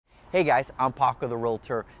Hey guys, I'm Paco the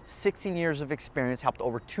Realtor. 16 years of experience, helped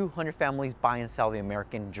over 200 families buy and sell the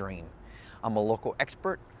American dream. I'm a local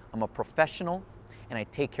expert, I'm a professional, and I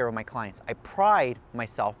take care of my clients. I pride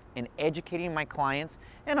myself in educating my clients,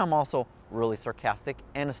 and I'm also really sarcastic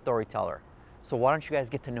and a storyteller. So why don't you guys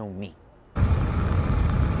get to know me?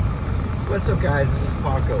 What's up guys, this is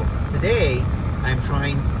Paco. Today I'm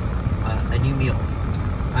trying a new meal.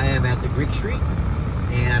 I am at the Greek Street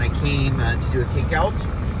and I came to do a takeout,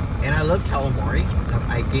 and I love calamari.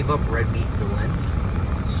 I gave up red meat for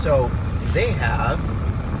Lent. So they have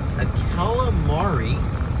a calamari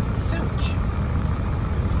sandwich.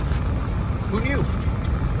 Who knew?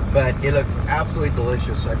 But it looks absolutely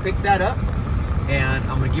delicious. So I picked that up and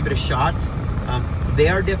I'm gonna give it a shot. They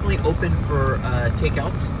are definitely open for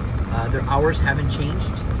takeouts. Their hours haven't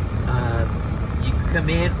changed. You can come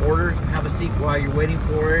in, order, have a seat while you're waiting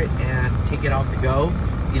for it, and take it out to go,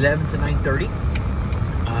 11 to 9:30.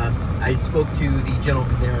 I spoke to the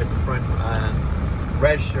gentleman there at the front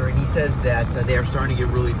register, and he says that they are starting to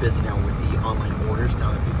get really busy now with the online orders,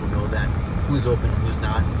 now that people know that who's open and who's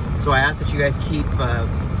not. So I ask that you guys keep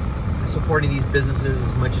supporting these businesses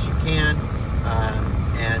as much as you can.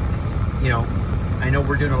 And, you know, I know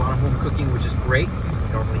we're doing a lot of home cooking, which is great because we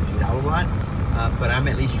normally eat out a lot. But I'm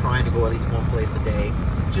at least trying to go at least one place a day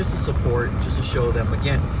just to support, just to show them.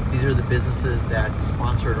 Again, these are the businesses that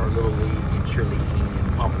sponsored our Little League and cheerleading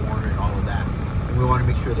and Pop Warner and all of that. And we want to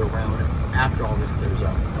make sure they're around after all this clears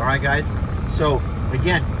up. All right, guys? So,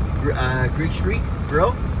 again, Greek Street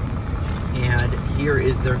Grill. And here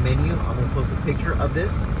is their menu. I'm going to post a picture of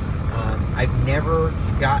this. I've never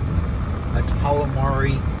gotten a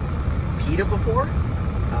calamari pita before.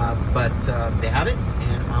 But they have it,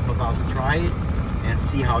 and I'm about to try it and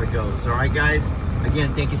see how it goes. All right, guys?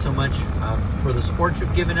 Again, thank you so much for the support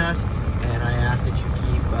you've given us, and I ask that you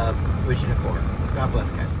keep pushing it forward. God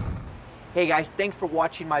bless, guys. Hey guys, thanks for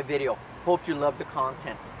watching my video. Hope you love the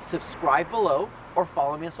content. Subscribe below or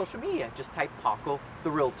follow me on social media. Just type Paco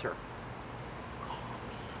the Realtor.